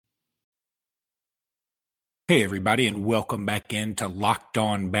Hey, everybody, and welcome back into Locked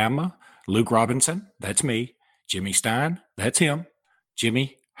On Bama. Luke Robinson, that's me. Jimmy Stein, that's him.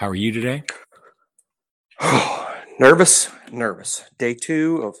 Jimmy, how are you today? Nervous. Day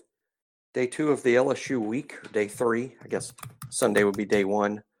two of the LSU week, day three. I guess Sunday would be day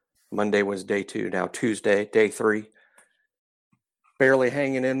one. Monday was day two. Now Tuesday, day three. Barely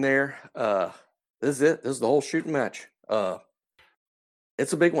hanging in there. This is it. This is the whole shooting match.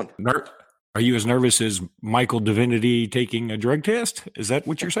 It's a big one. Are you as nervous as Michael Divinity taking a drug test? Is that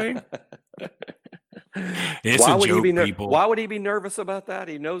what you're saying? It's a joke, people. Why would he be nervous about that?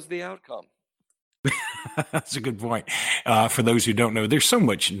 He knows the outcome. That's a good point. For those who don't know, there's so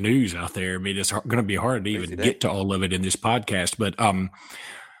much news out there. I mean, it's going to be hard to even get to all of it in this podcast. But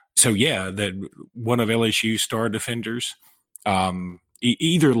that one of LSU's star defenders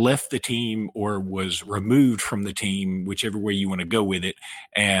either left the team or was removed from the team, whichever way you want to go with it.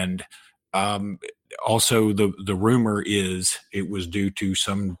 And also the rumor is it was due to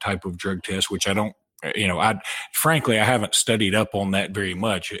some type of drug test, which I don't. I haven't studied up on that very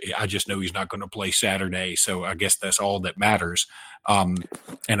much. I just know he's not going to play Saturday, so I guess that's all that matters. And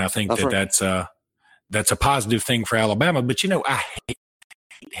I think that's a positive thing for Alabama. But I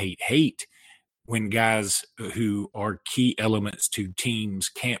hate when guys who are key elements to teams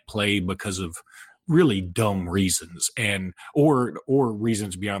can't play because of really dumb reasons or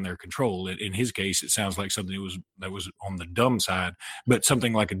reasons beyond their control. In his case, it sounds like something that was on the dumb side, but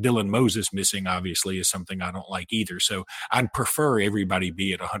something like a Dylan Moses missing obviously is something I don't like either. So I'd prefer everybody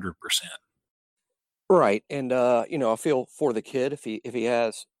be at 100%. Right. And, I feel for the kid if he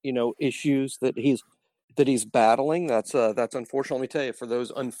has, issues that he's battling. That's unfortunate. Let me tell you, for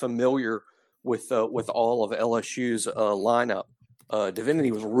those unfamiliar with all of LSU's lineup,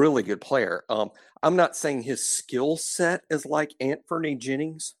 Divinity was a really good player. I'm not saying his skill set is like Anthony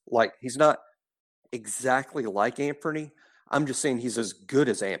Jennings. Like, he's not exactly like Anthony. I'm just saying he's as good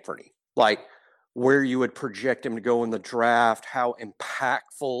as Anthony. Like, where you would project him to go in the draft, how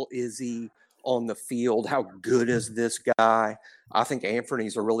impactful is he on the field? How good is this guy? I think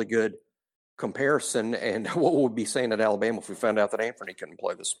Anthony's a really good comparison. And what we'd be saying at Alabama if we found out that Anthony couldn't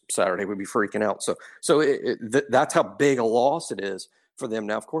play this Saturday, we'd be freaking out. So that's how big a loss it is for them.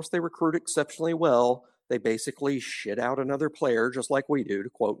 Now, of course, they recruit exceptionally well. They basically shit out another player, just like we do, to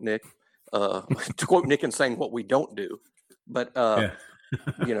quote Nick and saying what we don't do. But they'll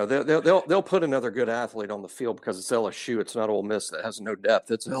put another good athlete on the field because it's LSU. It's not Ole Miss that has no depth.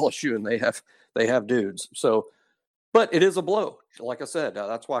 It's LSU, and they have dudes. So. But it is a blow. Like I said,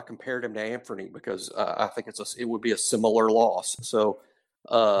 that's why I compared him to Anthony, because I think it would be a similar loss. So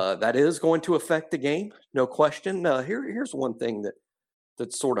that is going to affect the game, no question. Here's one thing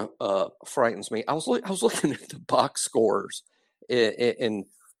that sort of frightens me. I was looking at the box scores in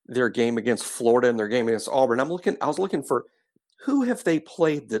their game against Florida and their game against Auburn. I was looking for who have they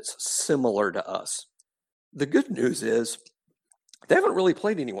played that's similar to us. The good news is they haven't really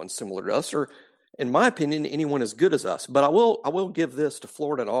played anyone similar to us, or in my opinion, anyone as good as us. But I will give this to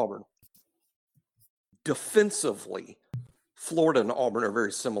Florida and Auburn. Defensively, Florida and Auburn are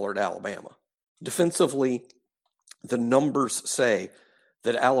very similar to Alabama. Defensively, the numbers say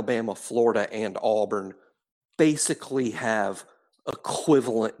that Alabama, Florida, and Auburn basically have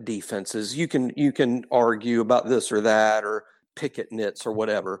equivalent defenses. You can argue about this or that or pick at nits or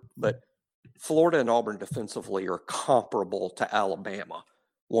whatever, but Florida and Auburn defensively are comparable to Alabama,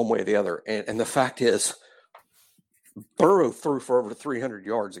 one way or the other. And the fact is, Burrow threw for over 300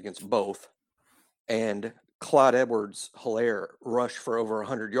 yards against both, and Clyde Edwards-Helaire rushed for over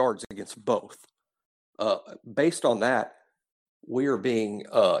 100 yards against both. Based on that, we are being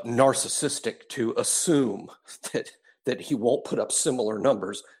narcissistic to assume that he won't put up similar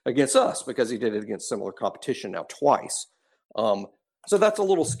numbers against us because he did it against similar competition now twice. So that's a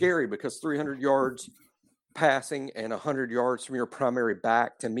little scary, because 300 yards passing and 100 yards from your primary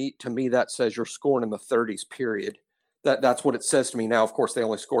back, to me that says you're scoring in the 30s, period. That's what it says to me. Now, of course, they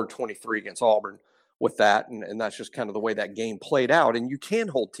only scored 23 against Auburn with that, and that's just kind of the way that game played out. And you can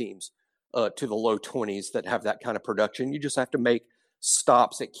hold teams to the low 20s that have that kind of production. You just have to make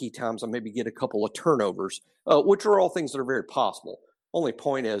stops at key times and maybe get a couple of turnovers, which are all things that are very possible. Only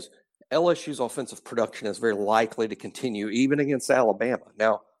point is, LSU's offensive production is very likely to continue even against Alabama.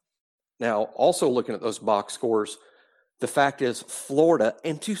 Now, also looking at those box scores, the fact is Florida,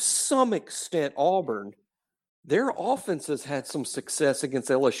 and to some extent Auburn, their offenses had some success against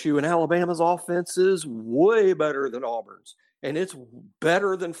LSU, and Alabama's offense is way better than Auburn's, and it's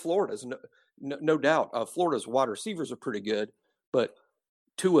better than Florida's, no doubt. Florida's wide receivers are pretty good, but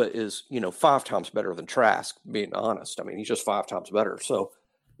Tua is, 5 times better than Trask, being honest. I mean, he's just 5 times better. So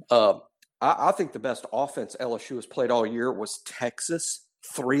I think the best offense LSU has played all year was Texas,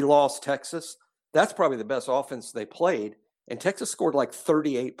 3-loss Texas. That's probably the best offense they played, and Texas scored like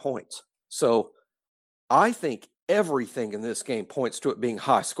 38 points. So I think everything in this game points to it being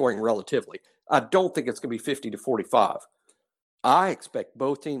high scoring relatively. I don't think it's going to be 50-45. I expect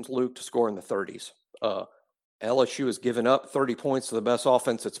both teams, Luke, to score in the 30s. LSU has given up 30 points to the best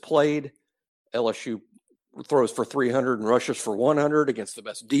offense it's played. LSU throws for 300 and rushes for 100 against the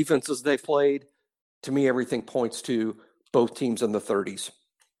best defenses they've played. To me, everything points to both teams in the 30s.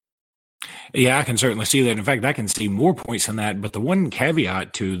 Yeah, I can certainly see that. In fact, I can see more points than that. But the one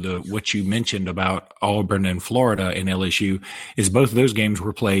caveat to what you mentioned about Auburn and Florida and LSU is both of those games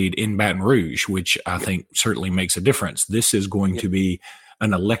were played in Baton Rouge, which I think certainly makes a difference. This is going to be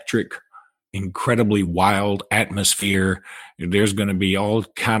an electric, incredibly wild atmosphere. There's going to be all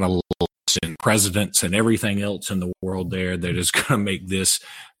kind of and presidents and everything else in the world there that is going to make this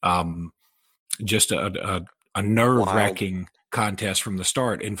just a nerve-wracking contest from the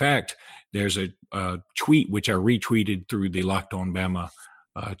start. In fact, there's a tweet which I retweeted through the Locked On Bama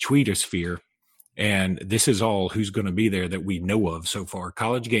tweetosphere, and this is all who's going to be there that we know of so far.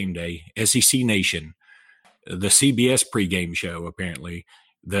 College Game Day, SEC Nation, the CBS pregame show, apparently,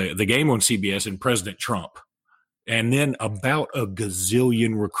 the game on CBS, and President Trump. And then about a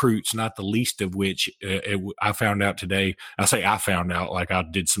gazillion recruits, not the least of which I found out today. I say I found out like I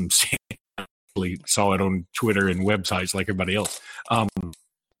did some saw it on Twitter and websites like everybody else.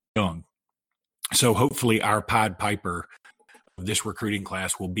 Young. So hopefully our Pied Piper of this recruiting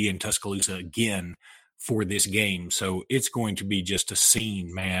class will be in Tuscaloosa again for this game. So it's going to be just a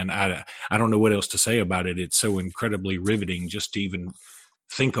scene, man. I don't know what else to say about it. It's so incredibly riveting just to even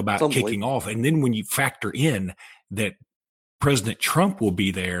think about kicking off. And then when you factor in that President Trump will be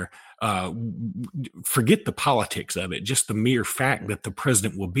there, forget the politics of it. Just the mere fact that the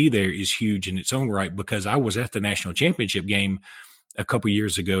president will be there is huge in its own right, because I was at the national championship game a couple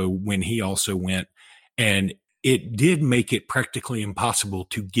years ago when he also went, and it did make it practically impossible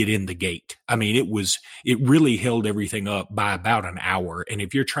to get in the gate. I mean, it really held everything up by about an hour. And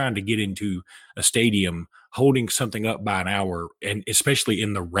if you're trying to get into a stadium holding something up by an hour, and especially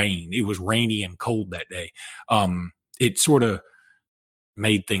in the rain, it was rainy and cold that day, it sort of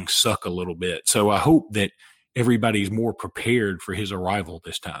made things suck a little bit. So I hope that everybody's more prepared for his arrival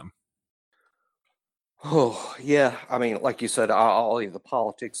this time. Oh, yeah. I mean, like you said, I'll leave the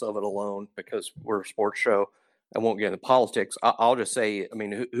politics of it alone because we're a sports show. I won't get into politics. I'll just say, I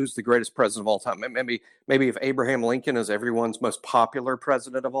mean, who's the greatest president of all time? Maybe if Abraham Lincoln is everyone's most popular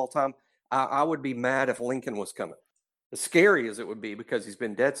president of all time, I would be mad if Lincoln was coming. As scary as it would be, because he's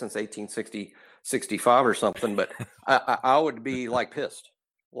been dead since 1865 or something, but I would be like pissed.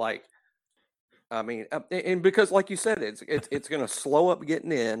 Like, I mean, and because like you said, it's going to slow up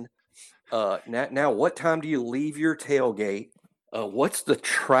getting in. Now, what time do you leave your tailgate? What's the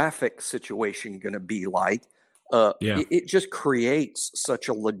traffic situation going to be like? It just creates such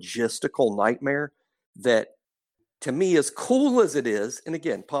a logistical nightmare that, to me, as cool as it is, and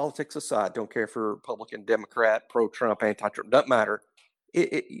again, politics aside, don't care for Republican, Democrat, pro-Trump, anti-Trump, doesn't matter.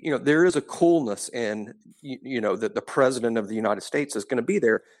 There is a coolness in, that the president of the United States is going to be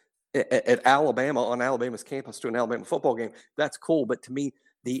there at Alabama, on Alabama's campus, to an Alabama football game. That's cool. But to me,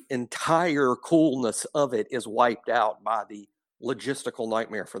 the entire coolness of it is wiped out by the logistical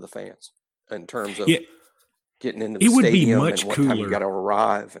nightmare for the fans in terms of getting into the stadium and what time you got to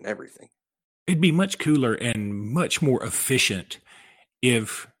arrive and everything. It'd be much cooler and much more efficient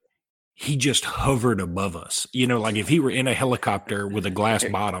if he just hovered above us. Like if he were in a helicopter with a glass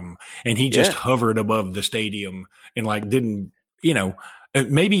bottom and he just hovered above the stadium and like didn't,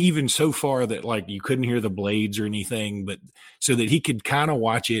 maybe even so far that like you couldn't hear the blades or anything, but so that he could kind of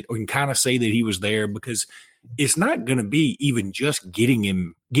watch it and kind of say that he was there, because it's not going to be even just getting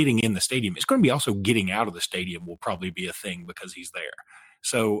in the stadium. It's going to be also getting out of the stadium will probably be a thing because he's there.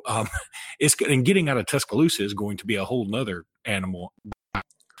 So and getting out of Tuscaloosa is going to be a whole nother animal.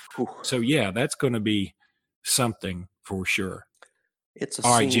 So yeah, that's going to be something for sure. It's a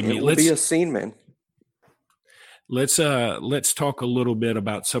scene. All right, Jimmy, it will be a scene, man. Let's talk a little bit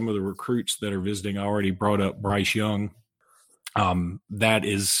about some of the recruits that are visiting. I already brought up Bryce Young. That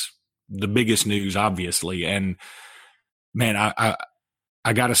is the biggest news, obviously. And man,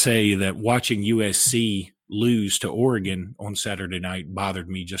 I got to say that watching USC lose to Oregon on Saturday night bothered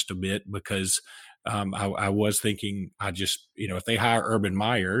me just a bit, because I was thinking, if they hire Urban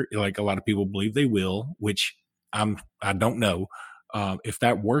Meyer, like a lot of people believe they will, which I don't know. If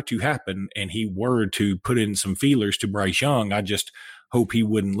that were to happen and he were to put in some feelers to Bryce Young, I just hope he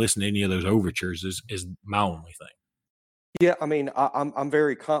wouldn't listen to any of those overtures is my only thing. Yeah, I mean, I'm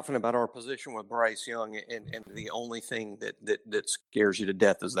very confident about our position with Bryce Young, and the only thing that scares you to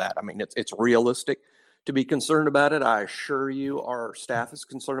death is that. I mean, it's realistic to be concerned about it. I assure you, our staff is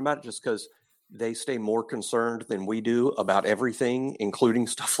concerned about it just because they stay more concerned than we do about everything, including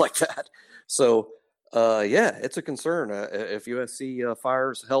stuff like that. So, yeah, it's a concern. If USC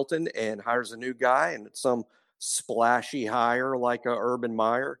fires Helton and hires a new guy, and it's some splashy hire like Urban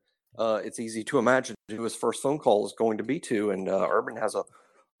Meyer, it's easy to imagine who his first phone call is going to be to. And Urban has a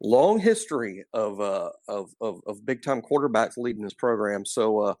long history of big time quarterbacks leading his program.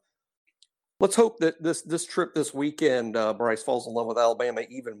 So let's hope that this trip this weekend, Bryce falls in love with Alabama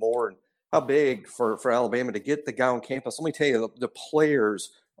even more. And how big for Alabama to get the guy on campus. Let me tell you, the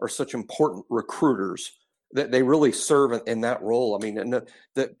players are such important recruiters that they really serve in that role. I mean, and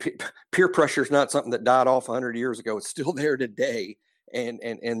the peer pressure is not something that died off 100 years ago. It's still there today.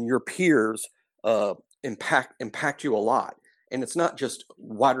 And your peers impact you a lot. And it's not just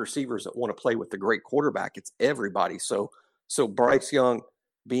wide receivers that want to play with the great quarterback. It's everybody. So Bryce Young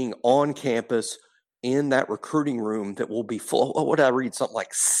being on campus in that recruiting room that will be full. What did I read? Something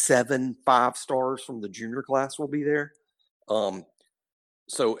like 7 5-stars from the junior class will be there.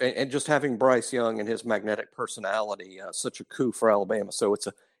 So just having Bryce Young and his magnetic personality, such a coup for Alabama. So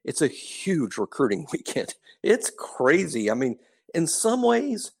it's a huge recruiting weekend. It's crazy. I mean, in some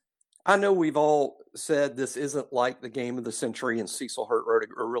ways, I know we've all said this isn't like the game of the century, and Cecil Hurt wrote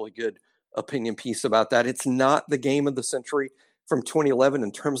a really good opinion piece about that. It's not the game of the century from 2011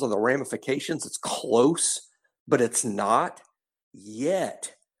 in terms of the ramifications. It's close, but it's not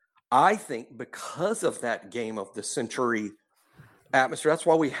yet. I think because of that game of the century atmosphere, that's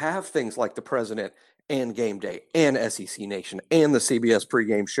why we have things like the president and game day and SEC Nation and the CBS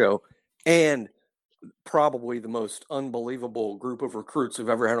pregame show and probably the most unbelievable group of recruits we've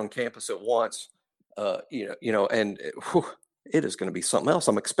ever had on campus at once. And it is going to be something else.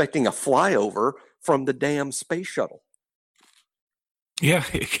 I'm expecting a flyover from the damn space shuttle. Yeah,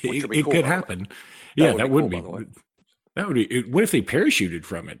 it cool, could happen. Yeah, that would be. That would be. What if they parachuted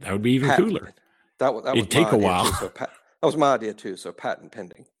from it? That would be even cooler. It'd take a while. That was my idea too. So patent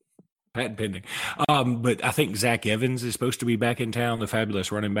pending. Patent pending. But I think Zach Evans is supposed to be back in town, the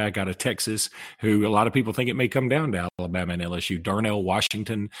fabulous running back out of Texas, who a lot of people think it may come down to Alabama and LSU. Darnell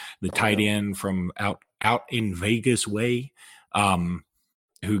Washington, the tight end from out in Vegas way,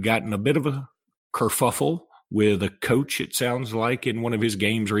 who got in a bit of a kerfuffle with a coach, it sounds like, in one of his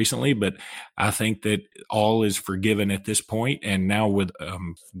games recently. But I think that all is forgiven at this point. And now with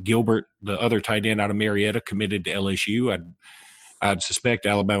Gilbert, the other tight end out of Marietta, committed to LSU, I'd suspect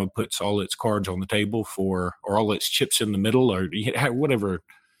Alabama puts all its cards on the table or all its chips in the middle, or whatever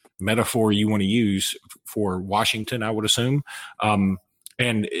metaphor you want to use for Washington, I would assume.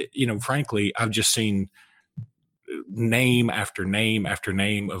 Frankly, I've just seen name after name after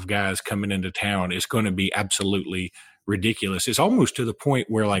name of guys coming into town. It's going to be absolutely ridiculous. It's almost to the point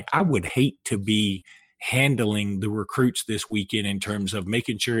where, like, I would hate to be handling the recruits this weekend in terms of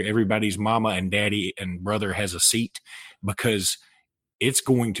making sure everybody's mama and daddy and brother has a seat, because it's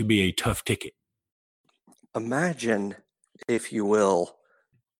going to be a tough ticket. Imagine, if you will,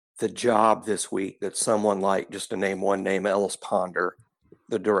 the job this week that someone like, just to name one name, Ellis Ponder,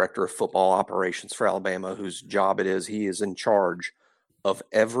 the director of football operations for Alabama, whose job it is, he is in charge of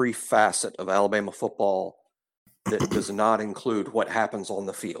every facet of Alabama football that does not include what happens on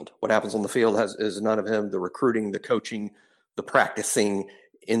the field. What happens on the field is none of him. The recruiting, the coaching, the practicing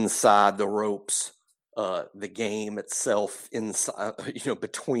inside the ropes, the game itself inside,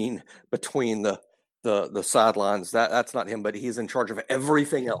 between the sidelines. That's not him, but he's in charge of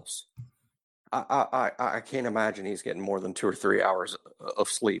everything else. I can't imagine he's getting more than 2 or 3 hours of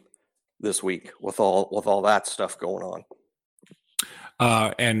sleep this week with all that stuff going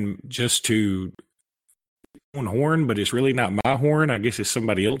on. And just to horn, but it's really not my horn. I guess it's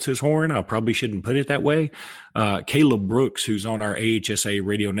somebody else's horn. I probably shouldn't put it that way. Caleb Brooks, who's on our AHSA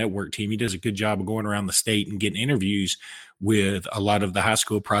radio network team, he does a good job of going around the state and getting interviews with a lot of the high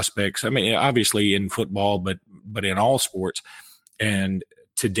school prospects. I mean, obviously in football, but in all sports. And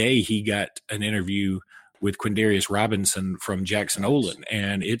today he got an interview with Quindarius Robinson from Jackson Olin,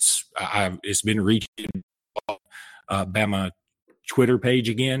 and it's been reaching Bama Twitter page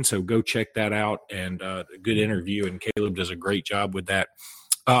again, so go check that out. And a good interview, and Caleb does a great job with that.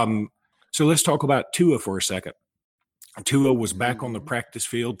 So let's talk about Tua for a second. Tua was back on the practice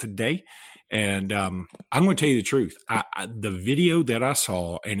field today, and I'm going to tell you the truth. The video that I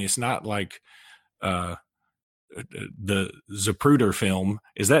saw, and it's not like the Zapruder film.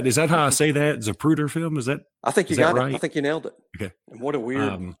 Is that how I say that? Zapruder film? Is that? I think you got it. I think you nailed it. Okay. And what a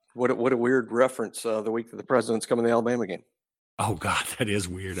weird, what a weird reference. The week that the president's coming to the Alabama game. Oh God, that is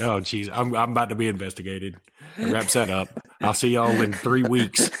weird. Oh geez, I'm about to be investigated. Wraps that up. I'll see y'all in 3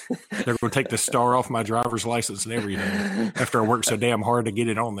 weeks. They're going to take the star off my driver's license and everything after I worked so damn hard to get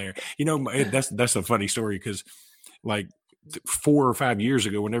it on there. You know, that's a funny story because, like, 4 or 5 years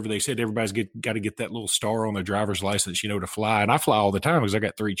ago, whenever they said everybody's got to get that little star on their driver's license, you know, to fly, and I fly all the time because I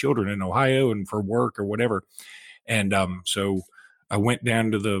got 3 children in Ohio and for work or whatever, and so I went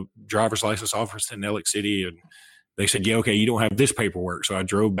down to the driver's license office in Ellick City and they said, yeah, okay, you don't have this paperwork. So I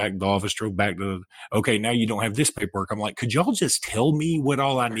drove back to the office, okay, now you don't have this paperwork. I'm like, could y'all just tell me what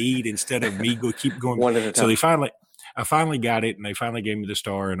all I need instead of me keep going? One at a time. So I finally got it and they finally gave me the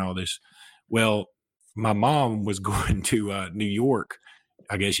star and all this. Well, my mom was going to New York,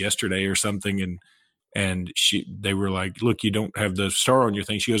 I guess yesterday or something. And they were like, look, you don't have the star on your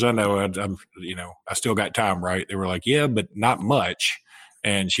thing. She goes, I know, I'm I still got time, right? They were like, yeah, but not much.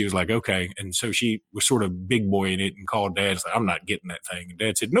 And she was like, okay. And so she was sort of big boying it and called Dad. Like, I'm not getting that thing. And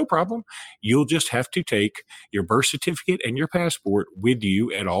Dad said, no problem. You'll just have to take your birth certificate and your passport with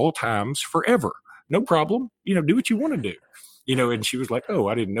you at all times forever. No problem. Do what you want to do. And she was like, oh,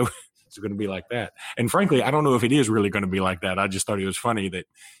 I didn't know it's going to be like that. And frankly, I don't know if it is really going to be like that. I just thought it was funny that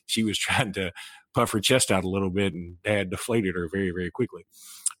she was trying to puff her chest out a little bit and Dad deflated her very, very quickly.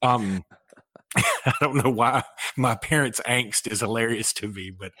 I don't know why my parents' angst is hilarious to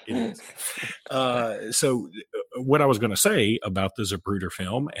me, but it is. So what I was going to say about the Zapruder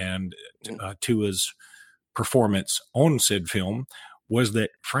film and Tua's performance on said film was that,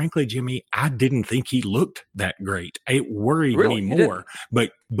 frankly, Jimmy, I didn't think he looked that great. It worried me more.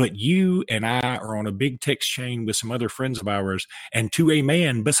 But you and I are on a big text chain with some other friends of ours, and to a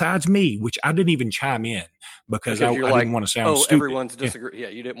man besides me, which I didn't even chime in because I didn't want to sound stupid. Everyone's disagree. Yeah,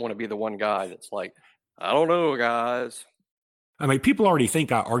 you didn't want to be the one guy that's like, I don't know, guys. I mean, people already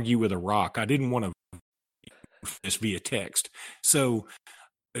think I argue with a rock. I didn't want to this via text. So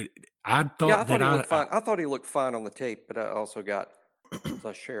I thought he looked fine. I thought he looked fine on the tape, but I also got, as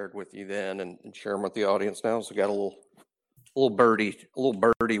I shared with you then and share them with the audience now, so got a little birdie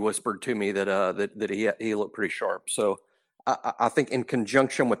whispered to me that he looked pretty sharp. So I think in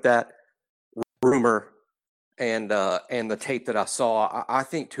conjunction with that rumor and the tape that I saw, I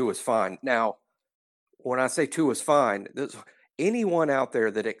think Tua's fine. Now, when I say Tua's fine, anyone out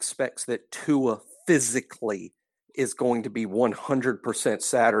there that expects that Tua physically is going to be 100%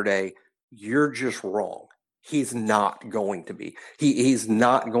 Saturday, you're just wrong. He's not going to be. He's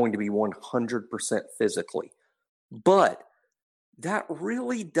not going to be 100% physically. But that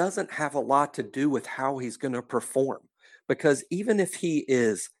really doesn't have a lot to do with how he's going to perform. Because even if he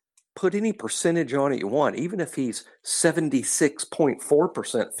is, put any percentage on it you want, even if he's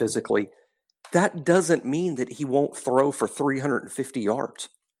 76.4% physically, that doesn't mean that he won't throw for 350 yards.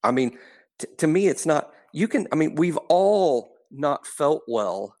 I mean, to me, it's not, we've all not felt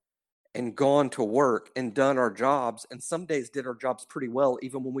well and gone to work and done our jobs, and some days did our jobs pretty well,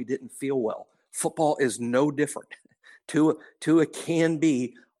 even when we didn't feel well. Football is no different. Tua can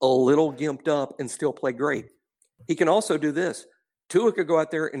be a little gimped up and still play great. He can also do this. Tua could go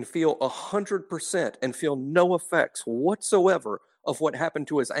out there and feel 100% and feel no effects whatsoever of what happened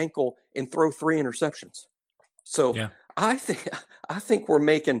to his ankle and throw 3 interceptions. So yeah. I think we're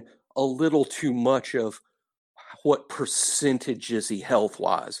making a little too much of what percentage is he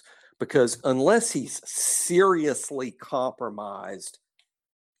health-wise, because unless he's seriously compromised,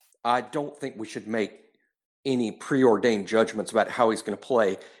 I don't think we should make any preordained judgments about how he's going to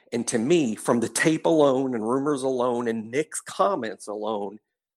play. And to me, from the tape alone and rumors alone and Nick's comments alone,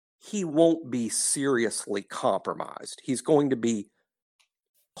 he won't be seriously compromised. He's going to be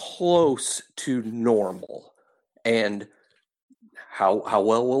close to normal. And how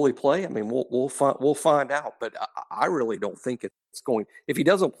well will he play? I mean, we'll find out. But I really don't think it's going. If he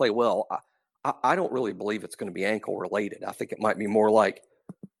doesn't play well, I don't really believe it's going to be ankle related. I think it might be more like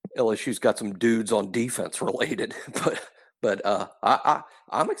LSU's got some dudes on defense related. But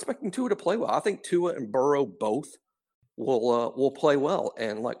I'm expecting Tua to play well. I think Tua and Burrow both will play well.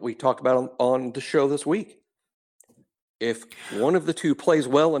 And like we talked about on the show this week, if one of the two plays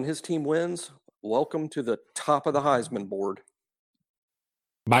well and his team wins, welcome to the top of the Heisman board.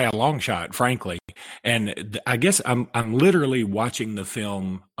 By a long shot, frankly. And I guess I'm literally watching the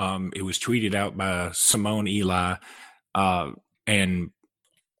film. It was tweeted out by Simone Eli, and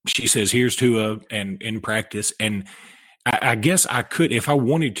she says, "Here's Tua," and in practice. And I guess I could, if I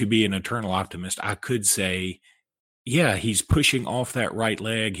wanted to be an eternal optimist, I could say, yeah, he's pushing off that right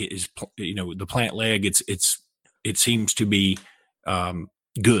leg. The plant leg. It's it seems to be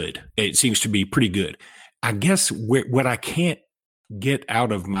good. It seems to be pretty good. I guess what I can't get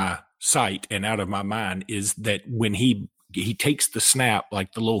out of my sight and out of my mind is that when he takes the snap,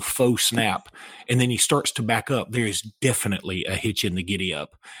 like the little faux snap, and then he starts to back up, there is definitely a hitch in the giddy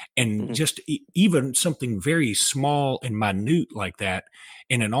up. And just even something very small and minute like that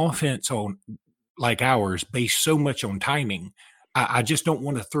in an offense on like ours based so much on timing, I just don't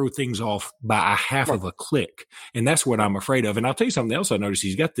want to throw things off by a half of a click. And that's what I'm afraid of. And I'll tell you something else I noticed.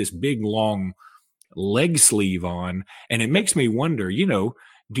 He's got this big, long leg sleeve on, and it makes me wonder,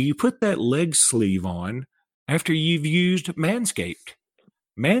 do you put that leg sleeve on after you've used Manscaped?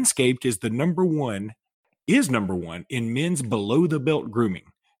 Manscaped is number one in men's below the belt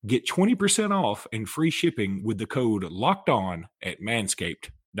grooming. Get 20% off and free shipping with the code locked on at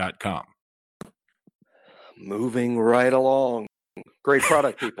manscaped.com. Moving right along. Great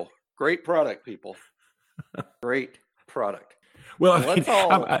product, people. Great product, people. Great product. Well,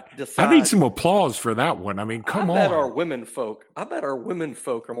 I need some applause for that one. I mean, come on. I bet our women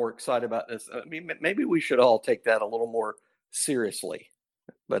folk are more excited about this. I mean, maybe we should all take that a little more seriously.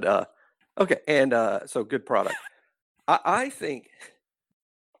 But okay, and so good product. I think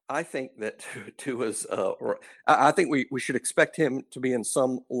that Tua's. I think we should expect him to be in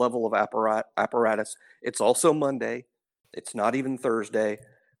some level of apparatus. It's also Monday. It's not even Thursday.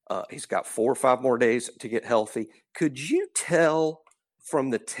 He's got 4 or 5 more days to get healthy. Could you tell from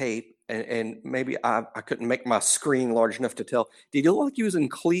the tape, and maybe I couldn't make my screen large enough to tell, did he look like he was in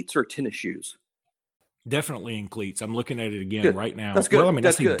cleats or tennis shoes? Definitely in cleats. I'm looking at it again right now. That's good. Well, I mean,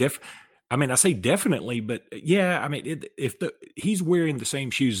 That's good. I say definitely, but yeah, I mean, he's wearing the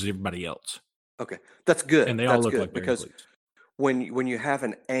same shoes as everybody else. Okay, that's good. And they all look like because when you have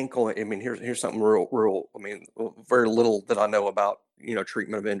an ankle, I mean, here's something real. I mean, very little that I know about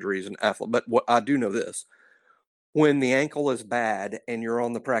treatment of injuries and athlete, but what I do know this: when the ankle is bad and you're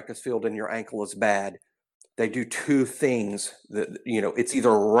on the practice field and your ankle is bad, they do 2 things. That it's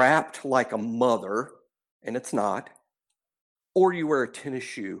either wrapped like a mother, and it's not, or you wear a tennis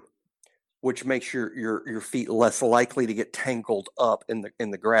shoe, which makes your feet less likely to get tangled up in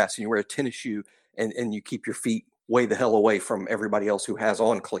the grass. And you wear a tennis shoe and you keep your feet way the hell away from everybody else who has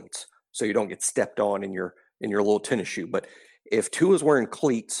on cleats, so you don't get stepped on in your little tennis shoe. But if Tua's wearing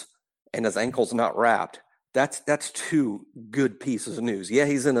cleats and his ankle's not wrapped, that's 2 good pieces of news. Yeah,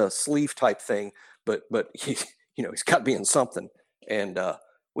 he's in a sleeve type thing, but he's got to be in something. And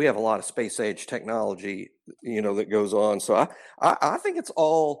we have a lot of space age technology, that goes on. So I think it's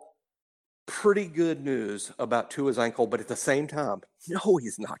all pretty good news about Tua's ankle, but at the same time, no,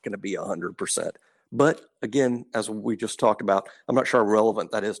 he's not going to be 100%. But again, as we just talked about, I'm not sure how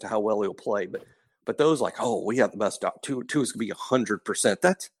relevant that is to how well he'll play. But those like, oh, we have the best Tua's going to be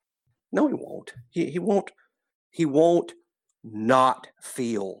 100%. No, he won't. He won't not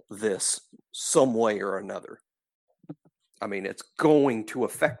feel this some way or another. I mean, it's going to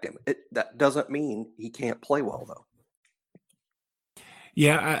affect him. That doesn't mean he can't play well, though.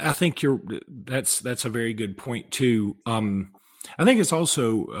 Yeah, I think that's a very good point too. I think it's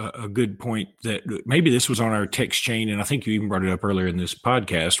also a good point that maybe this was on our text chain, and I think you even brought it up earlier in this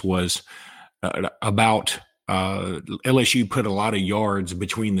podcast, was about LSU put a lot of yards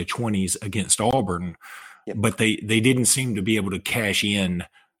between the 20s against Auburn, but they didn't seem to be able to cash in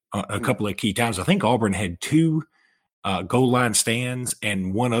a couple of key times. I think Auburn had 2 goal line stands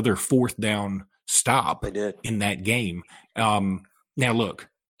and 1 other 4th down stop in that game. Now, look,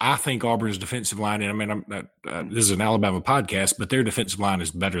 I think Auburn's defensive line, and I mean, this is an Alabama podcast, but their defensive line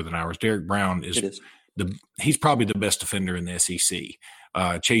is better than ours. Derek Brown he's probably the best defender in the SEC.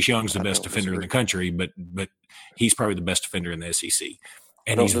 Chase Young's the best defender in the country, but he's probably the best defender in the SEC.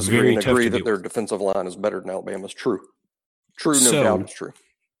 And he's very tough to agree that their defensive line is better than Alabama's. True, no doubt, it's true.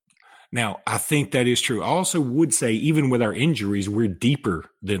 Now, I think that is true. I also would say, even with our injuries, we're deeper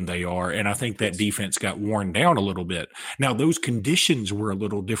than they are, and I think that defense got worn down a little bit. Now, those conditions were a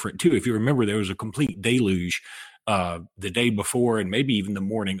little different, too. If you remember, there was a complete deluge the day before and maybe even the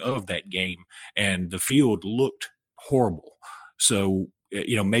morning of that game, and the field looked horrible. So,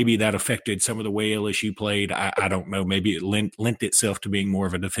 maybe that affected some of the way LSU played. I don't know. Maybe it lent itself to being more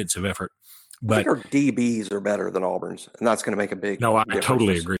of a defensive effort. But I think our DBs are better than Auburn's, and that's going to make a big difference. I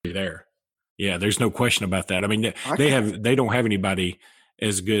totally agree there. Yeah, there's no question about that. I mean, they don't have anybody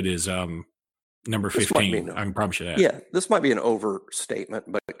as good as number 15. I can promise you that. Yeah, this might be an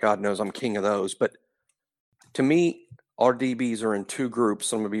overstatement, but God knows I'm king of those. But to me, our DBs are in 2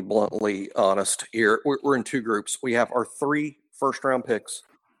 groups. I'm going to be bluntly honest here. We're in 2 groups. We have our 3 first-round picks,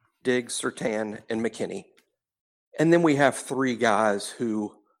 Diggs, Surtain, and McKinney. And then we have 3 guys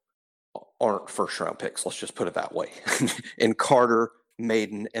who aren't first-round picks. Let's just put it that way. And Carter,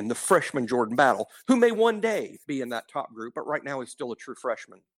 Maiden, and the freshman Jordan Battle, who may one day be in that top group, but right now he's still a true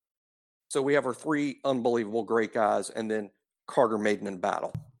freshman. So we have our three unbelievable great guys, and then Carter, Maiden, and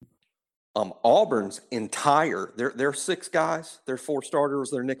Battle. Auburn's entire, they're six guys, they're four starters,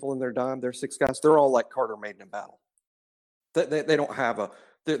 they're nickel and their dime, they're six guys. They're all like Carter, Maiden, and Battle. They don't have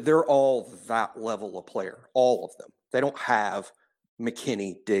they're all that level of player, all of them. They don't have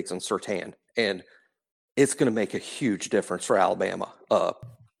McKinney, Diggs, and Surtain. And it's going to make a huge difference for Alabama,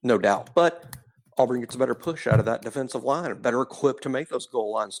 no doubt. But Auburn gets a better push out of that defensive line, better equipped to make those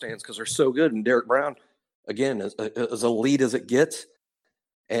goal line stands because they're so good. And Derek Brown, again, as elite as it gets,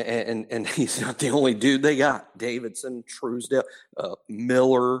 and he's not the only dude they got. Davidson, Truesdale,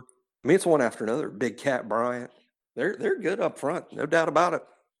 Miller. I mean, it's one after another. Big Cat Bryant. They're good up front, no doubt about it.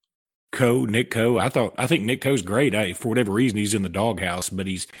 Nick Coe. I think Nick Coe's great. For whatever reason, he's in the doghouse, but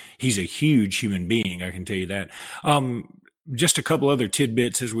he's a huge human being. I can tell you that. Just a couple other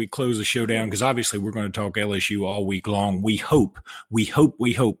tidbits as we close the show down, because obviously we're going to talk LSU all week long. We hope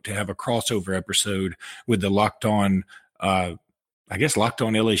to have a crossover episode with the Locked On, Locked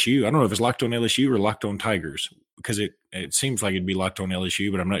On LSU. I don't know if it's Locked On LSU or Locked On Tigers, because it seems like it'd be Locked On LSU,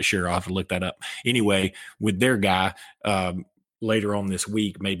 but I'm not sure. I'll have to look that up. Anyway, with their guy, later on this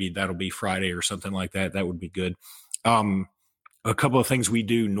week, maybe that'll be Friday or something like that. That would be good. A couple of things we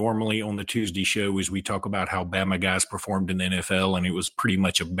do normally on the Tuesday show is we talk about how Bama guys performed in the NFL, and it was pretty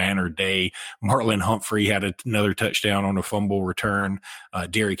much a banner day. Marlon Humphrey had another touchdown on a fumble return.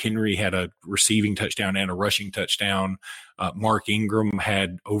 Derrick Henry had a receiving touchdown and a rushing touchdown. Mark Ingram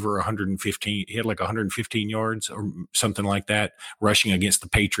had over 115. He had like 115 yards or something like that rushing against the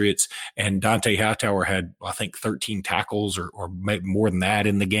Patriots. And Dante Hightower had, I think, 13 tackles or more than that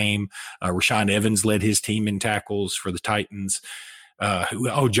in the game. Rashaan Evans led his team in tackles for the Titans.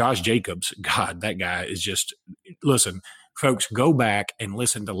 Josh Jacobs. God, that guy is just – listen, folks, go back and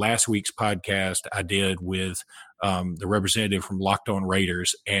listen to last week's podcast I did with the representative from Locked On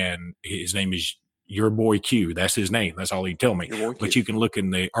Raiders, and his name is your boy Q. That's his name. That's all he'd tell me. But you can look in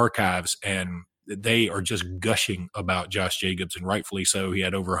the archives, and they are just gushing about Josh Jacobs, and rightfully so. He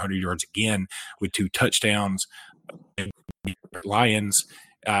had over 100 yards again with 2 touchdowns. And Lions,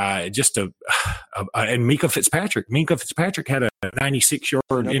 and Minka Fitzpatrick. Minka Fitzpatrick had a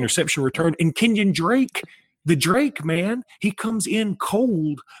 96-yard interception return. And Kenyon Drake, the Drake, man, he comes in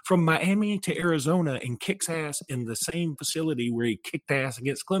cold from Miami to Arizona and kicks ass in the same facility where he kicked ass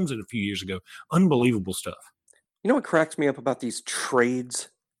against Clemson a few years ago. Unbelievable stuff. You know what cracks me up about these trades?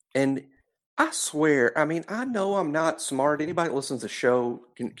 And I swear, I mean, I know I'm not smart. Anybody that listens to the show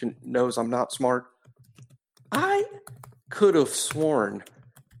knows I'm not smart. I could have sworn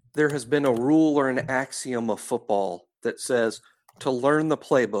there has been a rule or an axiom of football that says to learn the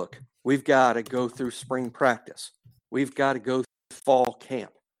playbook, we've got to go through spring practice. We've got to go through fall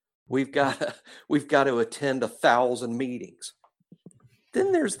camp. We've got to attend 1,000 meetings.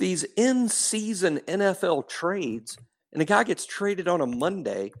 Then there's these in-season NFL trades, and a guy gets traded on a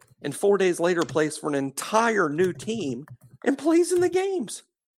Monday and 4 days later plays for an entire new team and plays in the games.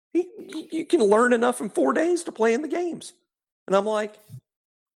 You can learn enough in 4 days to play in the games. And I'm like,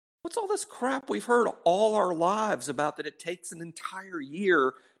 what's all this crap we've heard all our lives about that it takes an entire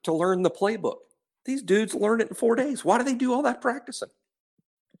year to learn the playbook? These dudes learn it in 4 days. Why do they do all that practicing?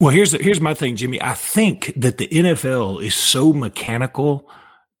 Well, here's my thing, Jimmy. I think that the NFL is so mechanical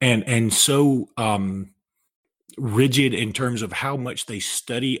and so rigid in terms of how much they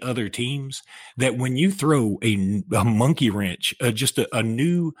study other teams that when you throw a monkey wrench, just a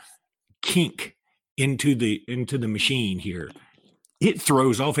new kink into the machine here, it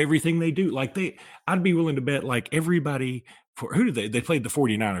throws off everything they do. Like I'd be willing to bet like everybody. For who did they played the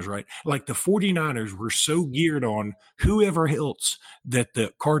 49ers, right? Like the 49ers were so geared on whoever else that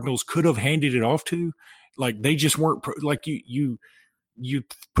the Cardinals could have handed it off to. Like they just weren't like you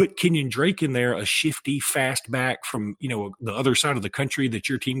put Kenyon Drake in there, a shifty fast back from, the other side of the country that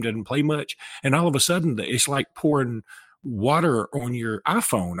your team doesn't play much. And all of a sudden it's like pouring water on your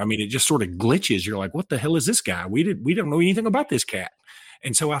iPhone. I mean, it just sort of glitches. You're like, what the hell is this guy? We don't know anything about this cat.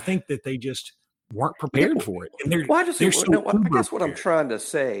 And so I think that they just weren't prepared for it. And I guess what I'm trying to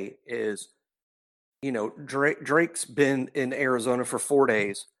say is, Drake's been in Arizona for 4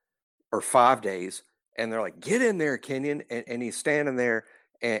 days or 5 days, and they're like, get in there, Kenyon. And he's standing there,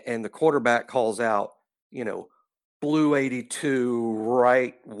 and the quarterback calls out, blue 82,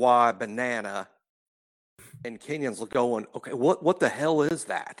 right, Y, banana. And Kenyon's going, okay, what the hell is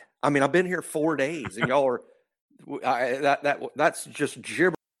that? I mean, I've been here 4 days, and y'all are that's just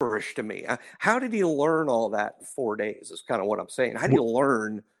gibberish to me. How did he learn all that in 4 days is kind of what I'm saying. How do you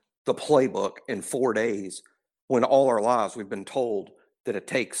learn the playbook in 4 days when all our lives we've been told that it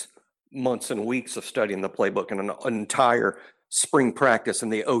takes months and weeks of studying the playbook and an entire spring practice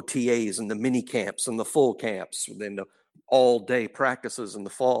and the OTAs and the mini camps and the full camps and then the all-day practices in the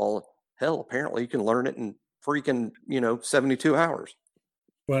fall. Hell, apparently you can learn it in freaking, 72 hours.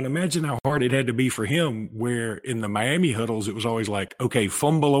 Well, imagine how hard it had to be for him, where in the Miami huddles, it was always like, okay,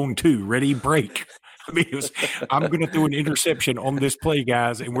 fumble on 2, ready, break. I mean, I'm going to throw an interception on this play,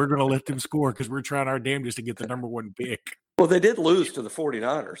 guys, and we're going to let them score because we're trying our damnedest to get the number 1 pick. Well, they did lose to the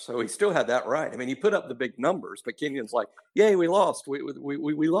 49ers, so he still had that right. I mean, he put up the big numbers, but Kenyon's like, yay, we lost. We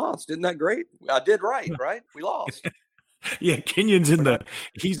lost. Isn't that great? I did right? We lost. Yeah, Kenyon's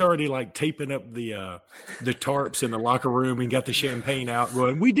he's already like taping up the tarps in the locker room and got the champagne out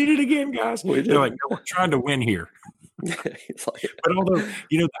going, we did it again, guys. They're like, no, we're trying to win here. But although,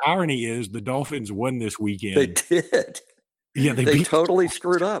 the irony is the Dolphins won this weekend. They did. Yeah, they totally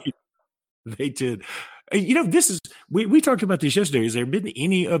screwed up. They did. This is we talked about this yesterday. Has there been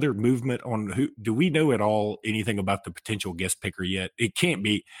any other movement on do we know at all anything about the potential guest picker yet? It can't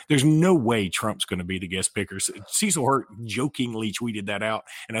be. There's no way Trump's going to be the guest picker. Cecil Hurt jokingly tweeted that out,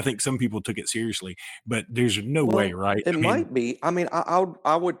 and I think some people took it seriously, but there's no way, right? It might be. I mean,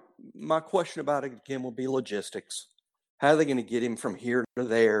 I would. My question about it again will be logistics. How are they going to get him from here to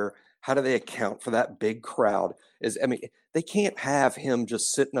there? How do they account for that big crowd? They can't have him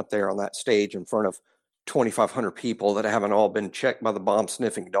just sitting up there on that stage in front of 2,500 people that haven't all been checked by the bomb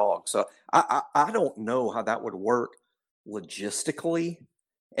sniffing dog. So I don't know how that would work logistically.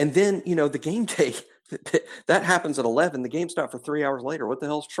 And then, the game day, that happens at 11. The game's not for 3 hours later. What the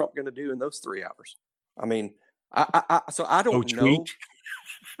hell is Trump going to do in those 3 hours? I mean, so I don't know.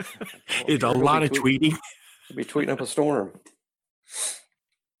 It's a lot of tweeting. He'll be tweeting up a storm.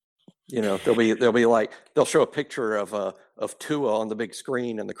 They'll be like, they'll show a picture of Tua on the big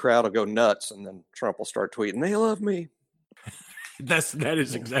screen and the crowd will go nuts, and then Trump will start tweeting, "They love me." That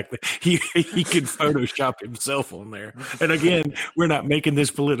is exactly he could Photoshop himself on there. And again, we're not making this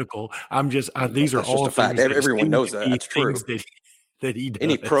political. These are all just a fact. Everyone knows that that's true. That he does.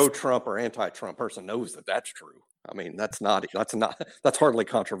 Any pro-Trump or anti-Trump person knows that that's true. I mean, that's hardly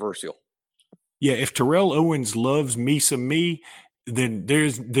controversial. Yeah, if Terrell Owens loves me some me, then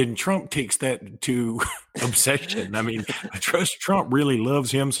Trump takes that to obsession. I mean, I trust Trump really loves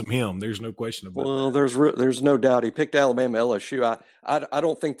him some him. There's no question about that. Well, there's no doubt he picked Alabama, LSU. I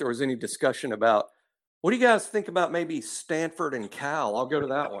don't think there was any discussion about what do you guys think about maybe Stanford and Cal. I'll go to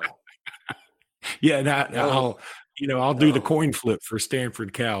that one. Yeah, I'll do the coin flip for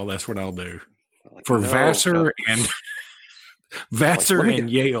Stanford Cal. That's what I'll do for Vassar and. Vassar and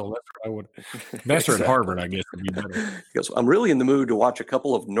Yale. That's what I would. Vassar and Harvard, I guess, would be better. Because I'm really in the mood to watch a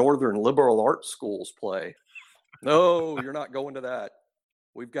couple of Northern liberal arts schools play. No, you're not going to that.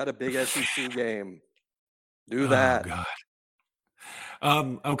 We've got a big SEC game. Do that. Oh,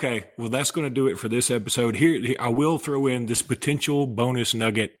 God. Okay. Well, that's going to do it for this episode. Here, I will throw in this potential bonus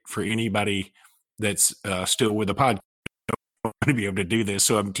nugget for anybody that's still with the podcast. To be able to do this.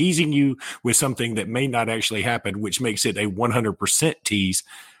 So I'm teasing you with something that may not actually happen, which makes it a 100% tease.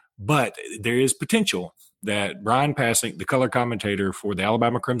 But there is potential that Brian Passink, the color commentator for the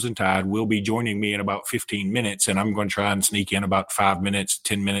Alabama Crimson Tide, will be joining me in about 15 minutes. And I'm going to try and sneak in about 5 minutes,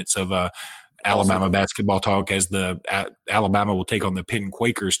 10 minutes of Alabama basketball talk as Alabama will take on the Penn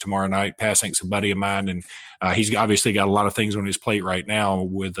Quakers tomorrow night. Passink's a buddy of mine, and he's obviously got a lot of things on his plate right now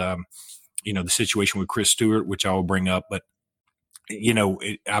with, the situation with Chris Stewart, which I will bring up. But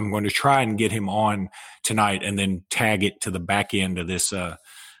I'm going to try and get him on tonight and then tag it to the back end of this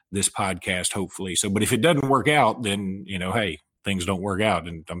podcast, hopefully. So, but if it doesn't work out, then, hey, things don't work out.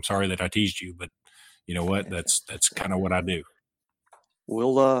 And I'm sorry that I teased you, but you know what? That's kind of what I do.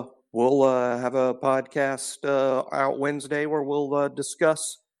 We'll have a podcast out Wednesday where we'll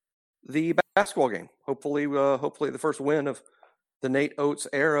discuss the basketball game. Hopefully the first win of the Nate Oates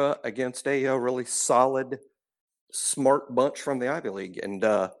era against a really solid, smart bunch from the Ivy League. And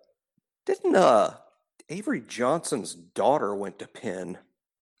didn't Avery Johnson's daughter went to Penn?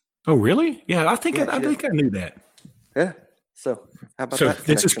 Oh, really? Yeah, I think I knew that. Yeah. So how about that? So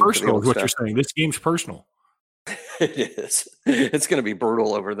this is personal, is what you're saying. This game's personal. It is. It's going to be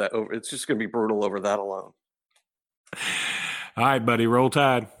brutal over that. It's just going to be brutal over that alone. All right, buddy. Roll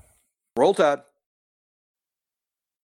Tide. Roll Tide.